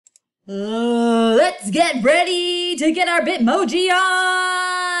Let's get ready to get our Bitmoji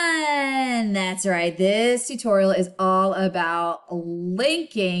on! That's right, this tutorial is all about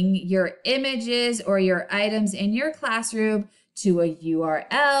linking your images or your items in your classroom to a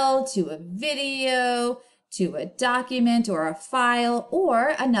URL, to a video, to a document or a file,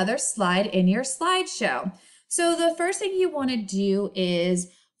 or another slide in your slideshow. So the first thing you want to do is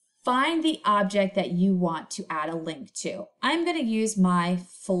find the object that you want to add a link to. I'm going to use my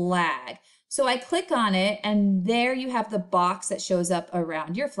flag. So I click on it and there you have the box that shows up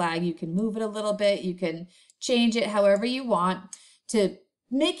around your flag. You can move it a little bit. You can change it however you want to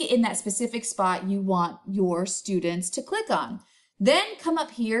make it in that specific spot you want your students to click on. Then come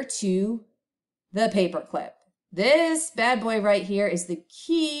up here to the paperclip. This bad boy right here is the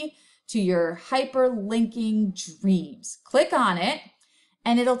key to your hyperlinking dreams. Click on it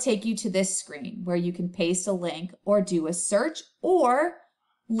and it'll take you to this screen where you can paste a link or do a search or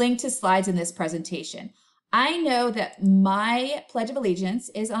link to slides in this presentation. I know that my Pledge of Allegiance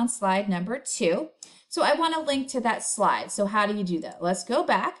is on slide number 2, so I want to link to that slide. So how do you do that? Let's go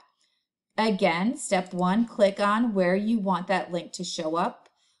back. Again, step 1, click on where you want that link to show up.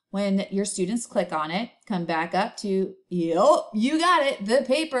 When your students click on it, come back up to, yep, you got it, the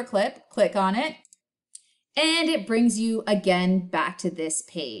paperclip, click on it. And it brings you again back to this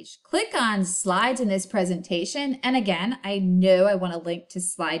page. Click on slides in this presentation. And again, I know I want to link to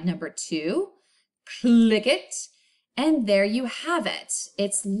slide number 2. Click it. And there you have it.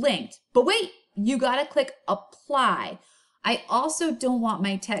 It's linked. But wait, you got to click apply. I also don't want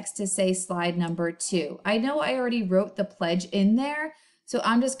my text to say slide number 2. I know I already wrote the pledge in there. So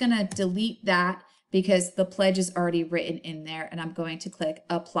I'm just going to delete that because the pledge is already written in there. And I'm going to click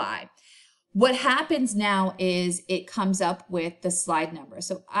apply. What happens now is it comes up with the slide number.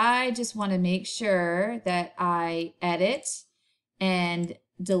 So I just want to make sure that I edit and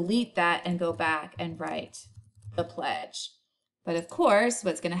delete that and go back and write the pledge. But of course,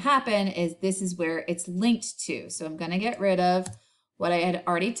 what's going to happen is this is where it's linked to. So I'm going to get rid of what I had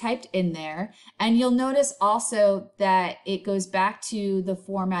already typed in there. And you'll notice also that it goes back to the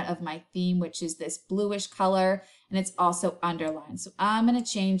format of my theme, which is this bluish color, and it's also underlined. So I'm going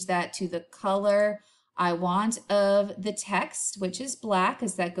to change that to the color I want of the text, which is black,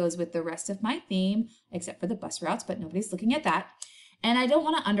 as that goes with the rest of my theme, except for the bus routes, but nobody's looking at that. And I don't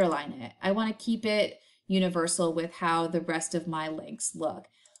want to underline it. I want to keep it universal with how the rest of my links look.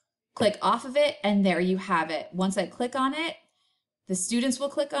 Click off of it, and there you have it. Once I click on it, the students will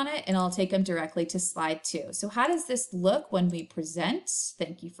click on it and I'll take them directly to slide 2. So how does this look when we present?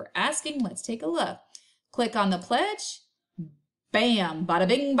 Thank you for asking. Let's take a look. Click on the pledge. Bam, bada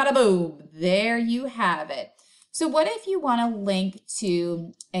bing, bada boom. There you have it. So what if you want to link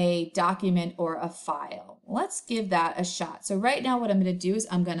to a document or a file? Let's give that a shot. So right now what I'm going to do is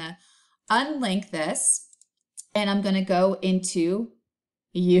I'm going to unlink this and I'm going to go into,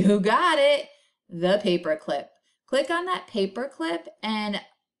 you got it, the paperclip. Click on that paperclip and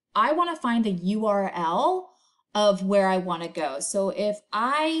I want to find the URL of where I want to go. So if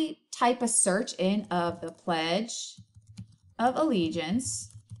I type a search in of the Pledge of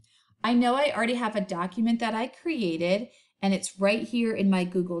Allegiance, I know I already have a document that I created and it's right here in my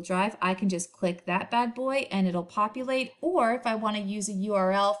Google Drive. I can just click that bad boy and it'll populate. Or if I want to use a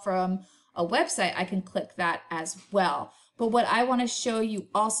URL from a website, I can click that as well. But what I want to show you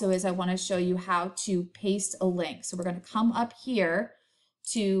also is I want to show you how to paste a link. So we're going to come up here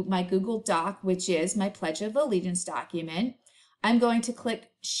to my Google Doc, which is my Pledge of Allegiance document. I'm going to click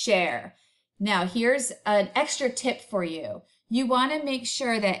share. Now here's an extra tip for you. You want to make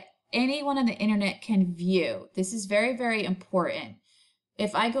sure that anyone on the internet can view. This is very, very important.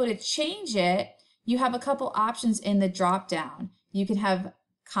 If I go to change it, you have a couple options in the drop down. You can have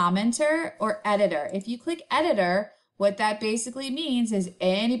commenter or editor. If you click editor, what that basically means is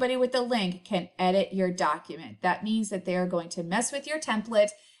anybody with the link can edit your document. That means that they're going to mess with your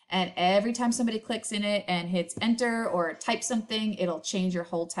template, and every time somebody clicks in it and hits enter or type something, it'll change your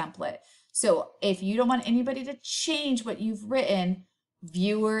whole template. So if you don't want anybody to change what you've written,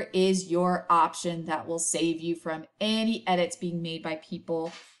 viewer is your option. That will save you from any edits being made by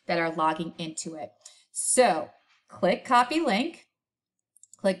people that are logging into it. So click copy link,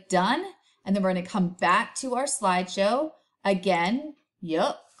 click done. And then we're going to come back to our slideshow. Again,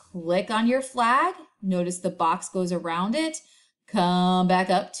 click on your flag. Notice the box goes around it. Come back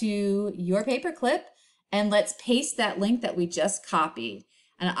up to your paperclip and let's paste that link that we just copied.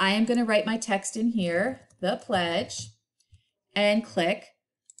 And I am going to write my text in here, the pledge, and click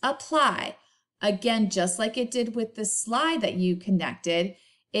apply. Again, just like it did with the slide that you connected,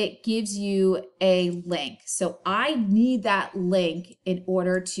 it gives you a link. So I need that link in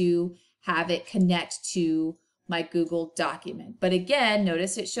order to have it connect to my Google document. But again,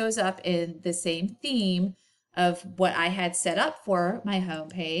 notice it shows up in the same theme of what I had set up for my home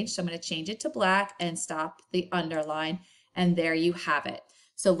page. So I'm going to change it to black and stop the underline. And there you have it.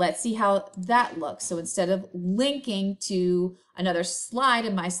 So let's see how that looks. So instead of linking to another slide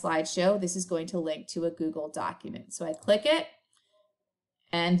in my slideshow, this is going to link to a Google document. So I click it.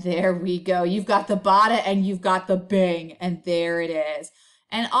 And there we go. You've got the bada and you've got the bing, and there it is.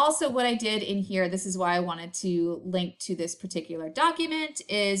 And also what I did in here, this is why I wanted to link to this particular document,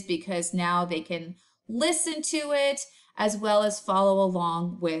 is because now they can listen to it as well as follow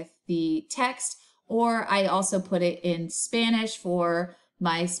along with the text. Or I also put it in Spanish for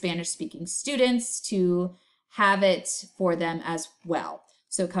my Spanish speaking students to have it for them as well.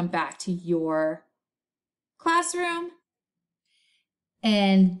 So come back to your classroom.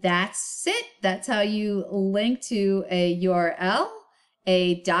 And that's it. That's how you link to a URL,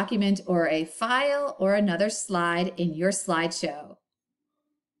 a document or a file, or another slide in your slideshow.